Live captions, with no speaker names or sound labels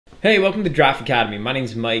Hey, welcome to Draft Academy. My name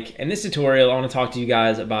is Mike. In this tutorial, I want to talk to you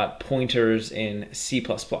guys about pointers in C++.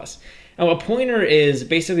 Now, a pointer is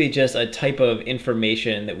basically just a type of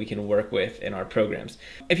information that we can work with in our programs.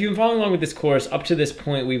 If you've been following along with this course, up to this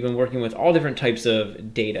point, we've been working with all different types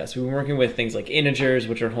of data. So we've been working with things like integers,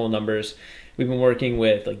 which are whole numbers. We've been working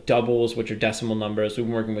with like doubles, which are decimal numbers. We've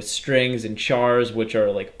been working with strings and chars, which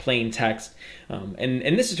are like plain text. And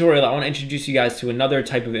in this tutorial, I want to introduce you guys to another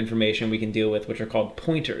type of information we can deal with, which are called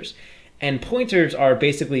pointers. And pointers are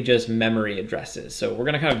basically just memory addresses. So we're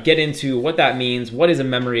going to kind of get into what that means. What is a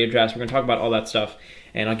memory address? We're going to talk about all that stuff.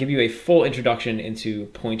 And I'll give you a full introduction into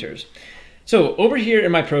pointers. So over here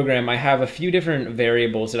in my program, I have a few different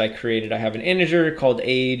variables that I created. I have an integer called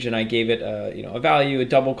age, and I gave it a value, a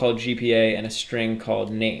double called GPA, and a string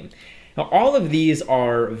called name. Now all of these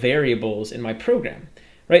are variables in my program,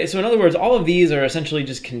 right? So in other words, all of these are essentially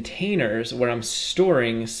just containers where I'm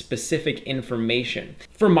storing specific information.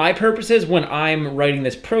 For my purposes, when I'm writing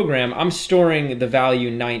this program, I'm storing the value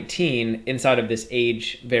 19 inside of this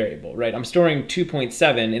age variable, right? I'm storing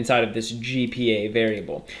 2.7 inside of this GPA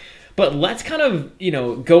variable. But let's kind of,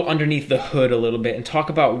 go underneath the hood a little bit and talk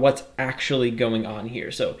about what's actually going on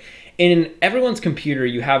here. So in everyone's computer,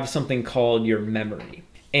 you have something called your memory.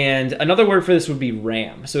 And another word for this would be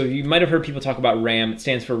RAM. So you might have heard people talk about RAM. It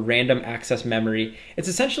stands for random access memory. It's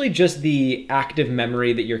essentially just the active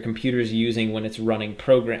memory that your computer is using when it's running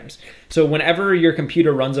programs. So whenever your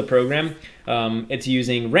computer runs a program, it's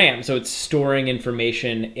using RAM. So it's storing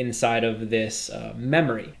information inside of this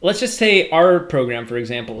memory. Let's just say our program, for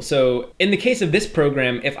example. So in the case of this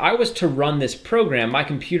program, if I was to run this program, my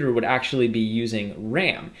computer would actually be using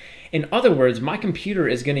RAM. In other words, my computer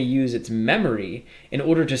is going to use its memory in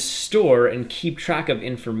order to store and keep track of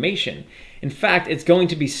information. In fact, it's going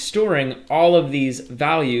to be storing all of these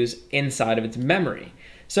values inside of its memory.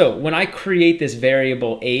 So when I create this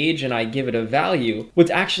variable age and I give it a value, what's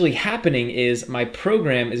actually happening is my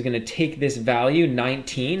program is going to take this value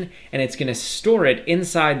 19 and it's going to store it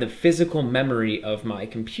inside the physical memory of my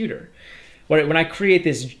computer. When I create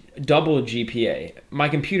this double GPA, my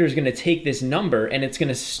computer is going to take this number and it's going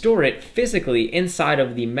to store it physically inside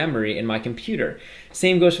of the memory in my computer.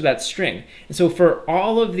 Same goes for that string. And so for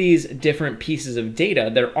all of these different pieces of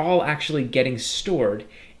data, they're all actually getting stored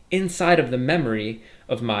inside of the memory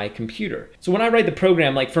of my computer. So when I write the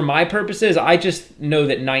program, like for my purposes, I just know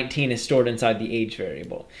that 19 is stored inside the age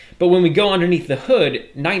variable. But when we go underneath the hood,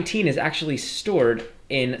 19 is actually stored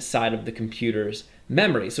inside of the computer's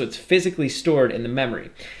memory. So it's physically stored in the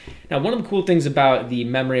memory. Now, one of the cool things about the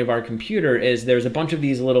memory of our computer is there's a bunch of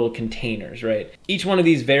these little containers, right? Each one of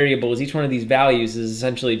these variables, each one of these values is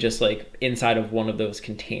essentially just like inside of one of those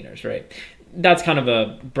containers, right? That's kind of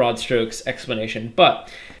a broad strokes explanation,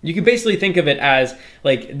 but you can basically think of it as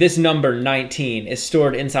like this number 19 is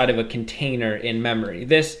stored inside of a container in memory.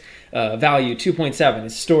 This value 2.7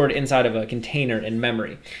 is stored inside of a container in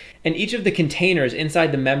memory. And each of the containers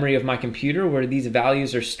inside the memory of my computer where these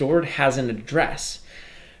values are stored has an address.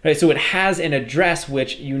 Right, so it has an address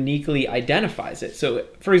which uniquely identifies it. So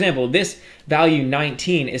for example, this value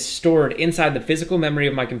 19 is stored inside the physical memory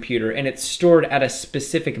of my computer and it's stored at a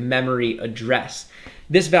specific memory address.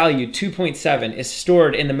 This value 2.7 is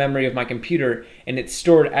stored in the memory of my computer and it's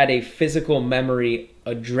stored at a physical memory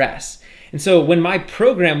address. And so when my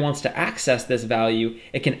program wants to access this value,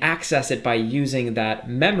 it can access it by using that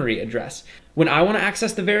memory address. When I want to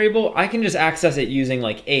access the variable, I can just access it using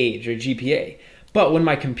like age or GPA. But when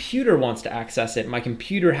my computer wants to access it, my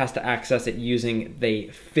computer has to access it using the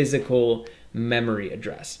physical memory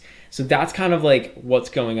address. So that's kind of like what's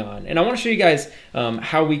going on. And I want to show you guys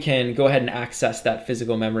how we can go ahead and access that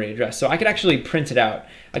physical memory address. So I could actually print it out.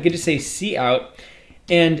 I could just say cout.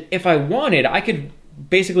 And if I wanted, I could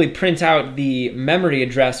basically print out the memory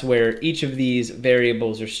address where each of these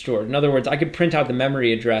variables are stored. In other words, I could print out the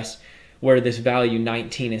memory address where this value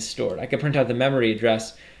 19 is stored. I could print out the memory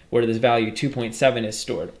address where this value 2.7 is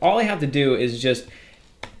stored. All I have to do is just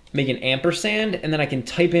make an ampersand and then I can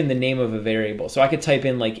type in the name of a variable. So I could type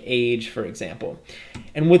in like age, for example.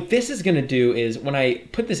 And what this is going to do is when I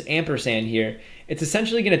put this ampersand here, it's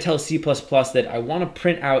essentially going to tell C++ that I want to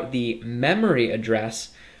print out the memory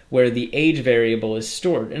address where the age variable is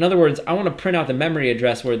stored. In other words, I want to print out the memory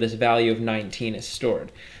address where this value of 19 is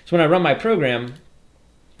stored. So when I run my program,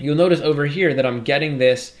 you'll notice over here that I'm getting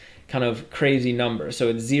this kind of crazy number. So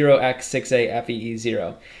it's 0x6AFEE0.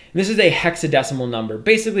 And this is a hexadecimal number.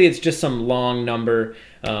 Basically, it's just some long number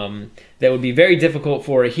that would be very difficult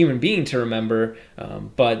for a human being to remember,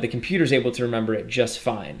 but the computer's able to remember it just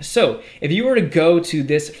fine. So if you were to go to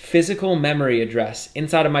this physical memory address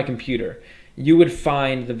inside of my computer, you would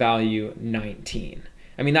find the value 19.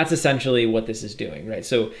 I mean, that's essentially what this is doing, right?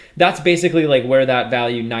 So that's basically like where that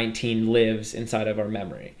value 19 lives inside of our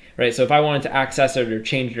memory, right? So if I wanted to access it or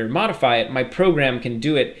change it or modify it, my program can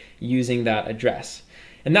do it using that address.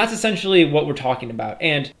 And that's essentially what we're talking about.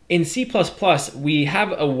 And in C++, we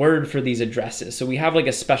have a word for these addresses. So we have like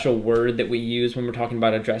a special word that we use when we're talking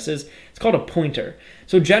about addresses. It's called a pointer.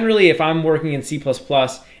 So generally, if I'm working in C++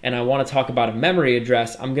 and I want to talk about a memory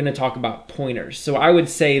address, I'm going to talk about pointers. So I would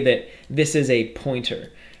say that this is a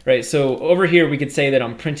pointer, right? So over here, we could say that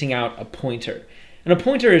I'm printing out a pointer. And a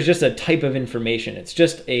pointer is just a type of information. It's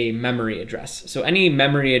just a memory address. So any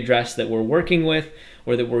memory address that we're working with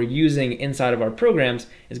or that we're using inside of our programs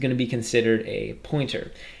is going to be considered a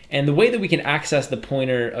pointer. And the way that we can access the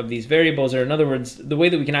pointer of these variables, or in other words, the way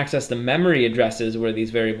that we can access the memory addresses where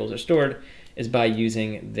these variables are stored, is by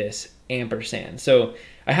using this ampersand. So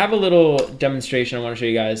I have a little demonstration I want to show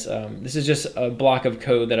you guys. This is just a block of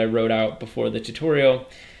code that I wrote out before the tutorial.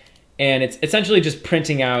 And it's essentially just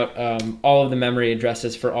printing out all of the memory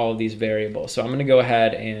addresses for all of these variables. So I'm going to go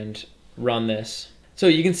ahead and run this. So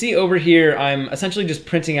you can see over here, I'm essentially just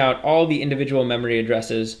printing out all the individual memory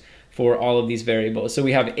addresses for all of these variables. So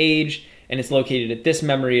we have age, and it's located at this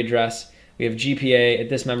memory address. We have GPA at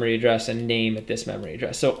this memory address and name at this memory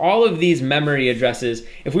address. So all of these memory addresses,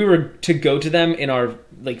 if we were to go to them in our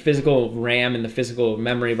like physical RAM and the physical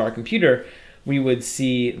memory of our computer, we would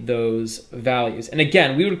see those values. And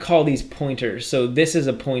again, we would call these pointers. So this is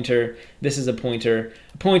a pointer, this is a pointer.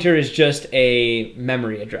 A pointer is just a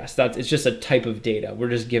memory address. It's just a type of data.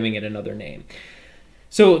 We're just giving it another name.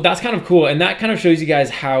 So that's kind of cool. And that kind of shows you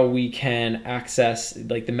guys how we can access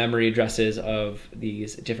like the memory addresses of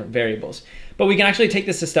these different variables. But we can actually take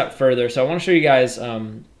this a step further. So I want to show you guys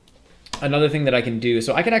another thing that I can do.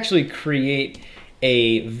 So I could actually create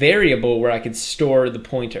a variable where I could store the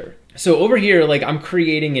pointer. So over here, like I'm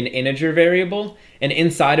creating an integer variable, and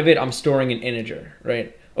inside of it, I'm storing an integer,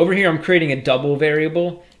 right? Over here, I'm creating a double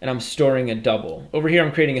variable, and I'm storing a double. Over here,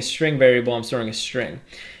 I'm creating a string variable, I'm storing a string.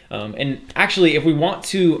 And actually, if we want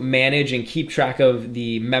to manage and keep track of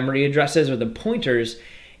the memory addresses or the pointers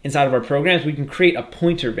inside of our programs, we can create a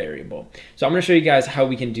pointer variable. So I'm going to show you guys how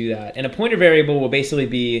we can do that. And a pointer variable will basically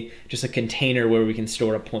be just a container where we can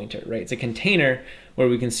store a pointer, right? It's a container where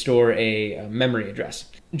we can store a memory address.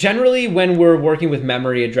 Generally, when we're working with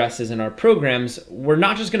memory addresses in our programs, we're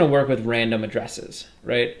not just going to work with random addresses,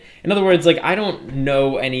 right? In other words, like I don't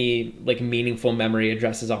know any like meaningful memory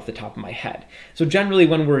addresses off the top of my head. So generally,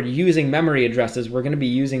 when we're using memory addresses, we're going to be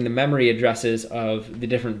using the memory addresses of the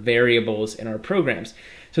different variables in our programs.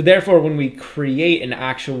 So therefore, when we create an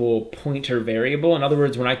actual pointer variable, in other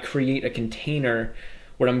words, when I create a container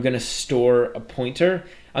where I'm going to store a pointer,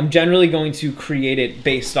 I'm generally going to create it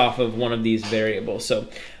based off of one of these variables. So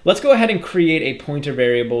let's go ahead and create a pointer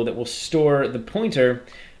variable that will store the pointer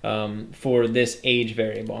for this age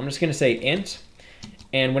variable. I'm just going to say int.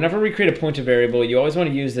 And whenever we create a pointer variable, you always want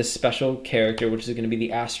to use this special character, which is going to be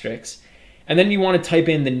the asterisk. And then you want to type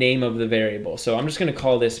in the name of the variable. So I'm just going to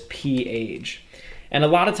call this page. And a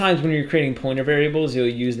lot of times when you're creating pointer variables, you'll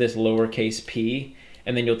use this lowercase p,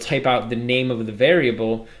 and then you'll type out the name of the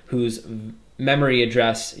variable whose memory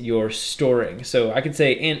address you're storing. So I could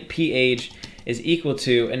say int page is equal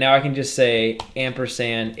to, and now I can just say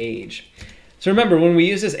ampersand age. So remember, when we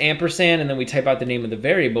use this ampersand and then we type out the name of the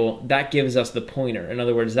variable, that gives us the pointer. In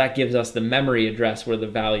other words, that gives us the memory address where the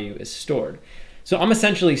value is stored. So I'm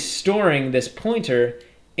essentially storing this pointer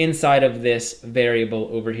inside of this variable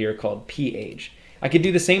over here called page. I could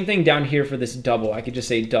do the same thing down here for this double. I could just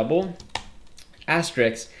say double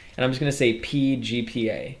asterisk, and I'm just going to say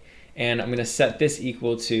pgpa. And I'm going to set this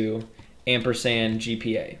equal to ampersand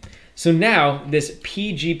GPA. So now this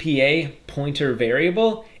pgpa pointer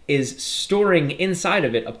variable is storing inside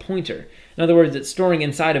of it a pointer. In other words, it's storing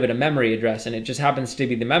inside of it a memory address, and it just happens to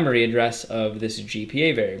be the memory address of this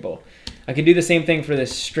GPA variable. I could do the same thing for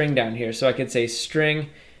this string down here. So I could say string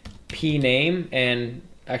pname, and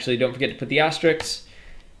actually don't forget to put the asterisks,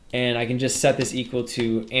 and I can just set this equal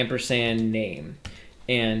to ampersand name.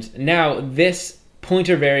 And now this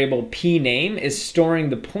pointer variable pname is storing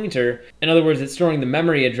the pointer. In other words, it's storing the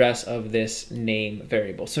memory address of this name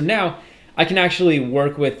variable. So now I can actually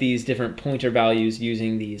work with these different pointer values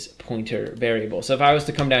using these pointer variables. So if I was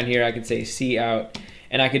to come down here, I could say cout,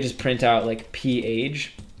 and I could just print out like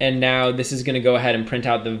page. And now this is going to go ahead and print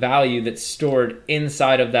out the value that's stored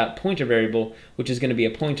inside of that pointer variable, which is going to be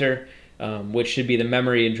a pointer, which should be the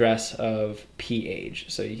memory address of page.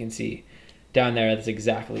 So you can see down there, that's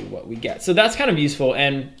exactly what we get. So that's kind of useful.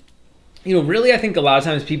 And, you know, really, I think a lot of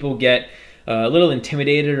times people get a little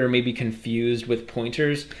intimidated or maybe confused with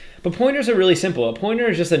pointers. But pointers are really simple. A pointer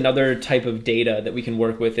is just another type of data that we can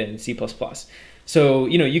work with in C++. So,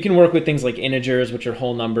 you can work with things like integers, which are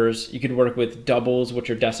whole numbers. You could work with doubles, which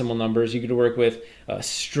are decimal numbers. You could work with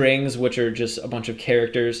strings, which are just a bunch of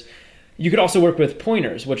characters. You could also work with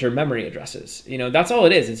pointers, which are memory addresses. That's all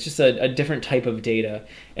it is. It's just a different type of data.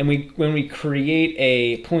 And when we create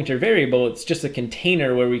a pointer variable, it's just a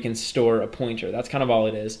container where we can store a pointer. That's kind of all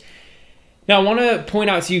it is. Now, I want to point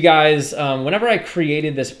out to you guys, whenever I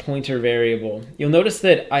created this pointer variable, you'll notice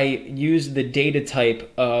that I used the data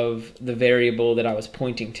type of the variable that I was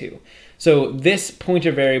pointing to. So this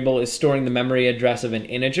pointer variable is storing the memory address of an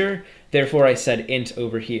integer, therefore I said int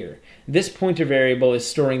over here. This pointer variable is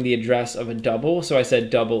storing the address of a double, so I said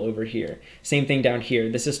double over here. Same thing down here.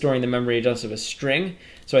 This is storing the memory address of a string,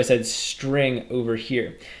 so I said string over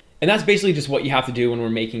here. And that's basically just what you have to do when we're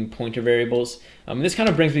making pointer variables. This kind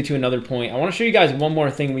of brings me to another point. I want to show you guys one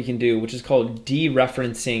more thing we can do, which is called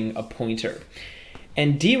dereferencing a pointer.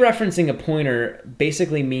 And dereferencing a pointer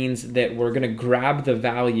basically means that we're going to grab the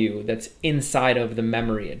value that's inside of the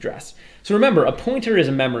memory address. So remember, a pointer is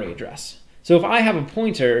a memory address. So if I have a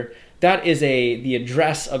pointer, that is the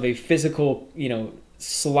address of a physical,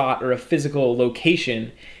 slot or a physical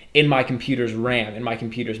location in my computer's RAM, in my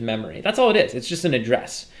computer's memory. That's all it is. It's just an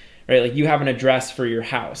address. Right? Like you have an address for your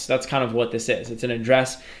house. That's kind of what this is. It's an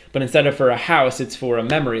address, but instead of for a house, it's for a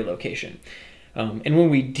memory location. And when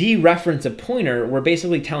we dereference a pointer, we're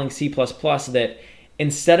basically telling C++ that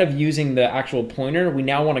instead of using the actual pointer, we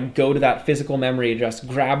now want to go to that physical memory address,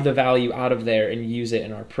 grab the value out of there, and use it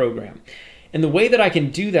in our program. And the way that I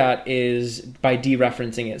can do that is by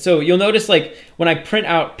dereferencing it. So you'll notice, like when I print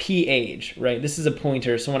out page, right? This is a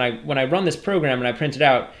pointer. So when I run this program and I print it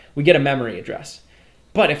out, we get a memory address.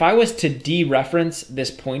 But if I was to dereference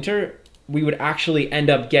this pointer, we would actually end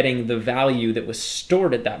up getting the value that was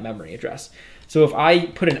stored at that memory address. So if I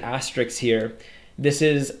put an asterisk here, this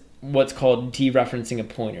is what's called dereferencing a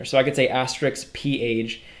pointer. So I could say asterisk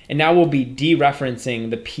page, and now we'll be dereferencing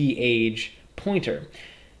the page pointer.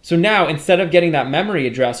 So now instead of getting that memory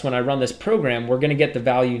address when I run this program, we're going to get the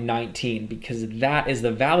value 19 because that is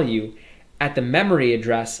the value at the memory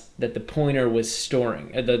address that the pointer was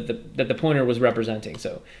storing, that the pointer was representing.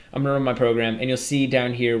 So I'm gonna run my program and you'll see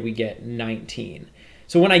down here we get 19.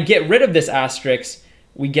 So when I get rid of this asterisk,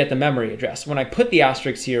 we get the memory address. When I put the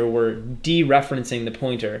asterisk here, we're dereferencing the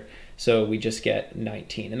pointer, so we just get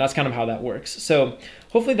 19. And that's kind of how that works. So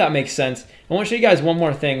hopefully that makes sense. I wanna show you guys one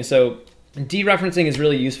more thing. So dereferencing is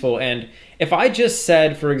really useful. And if I just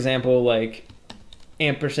said, for example, like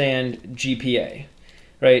ampersand GPA,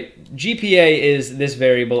 right? GPA is this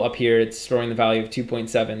variable up here. It's storing the value of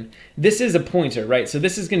 2.7. This is a pointer, right? So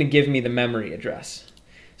this is going to give me the memory address.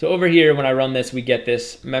 So over here, when I run this, we get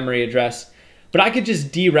this memory address. But I could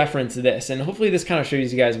just dereference this, and hopefully this kind of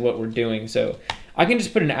shows you guys what we're doing. So I can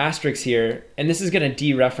just put an asterisk here, and this is going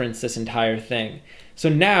to dereference this entire thing. So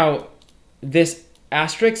now this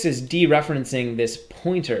asterisk is dereferencing this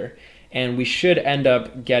pointer, and we should end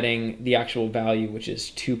up getting the actual value, which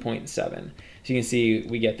is 2.7. So you can see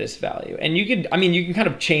we get this value. And you could, you can kind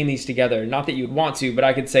of chain these together. Not that you'd want to, but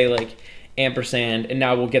I could say like ampersand, and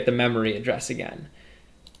now we'll get the memory address again.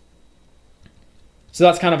 So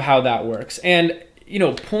that's kind of how that works. And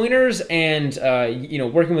pointers and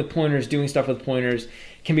working with pointers, doing stuff with pointers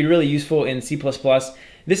can be really useful in C++.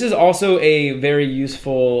 This is also a very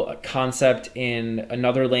useful concept in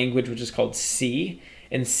another language, which is called C.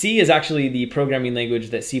 And C is actually the programming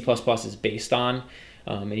language that C++ is based on.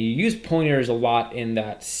 And you use pointers a lot in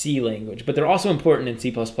that C language, but they're also important in C++.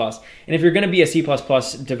 And if you're going to be a C++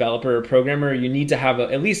 developer or programmer, you need to have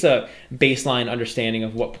at least a baseline understanding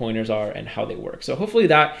of what pointers are and how they work. So hopefully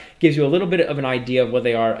that gives you a little bit of an idea of what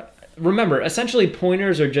they are. Remember, essentially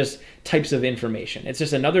pointers are just types of information. It's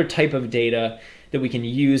just another type of data that we can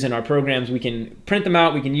use in our programs. We can print them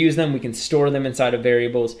out, we can use them, we can store them inside of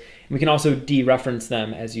variables, and we can also dereference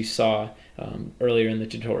them, as you saw earlier in the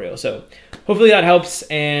tutorial. So hopefully that helps,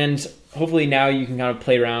 and hopefully now you can kind of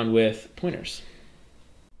play around with pointers.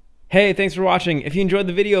 Hey, thanks for watching. If you enjoyed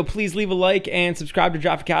the video, please leave a like and subscribe to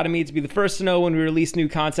Draft Academy to be the first to know when we release new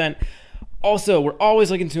content. Also, we're always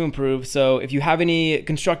looking to improve, so if you have any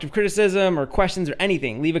constructive criticism or questions or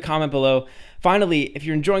anything, leave a comment below. Finally, if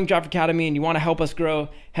you're enjoying Draft Academy and you want to help us grow,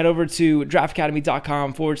 head over to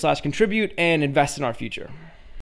draftacademy.com/contribute and invest in our future.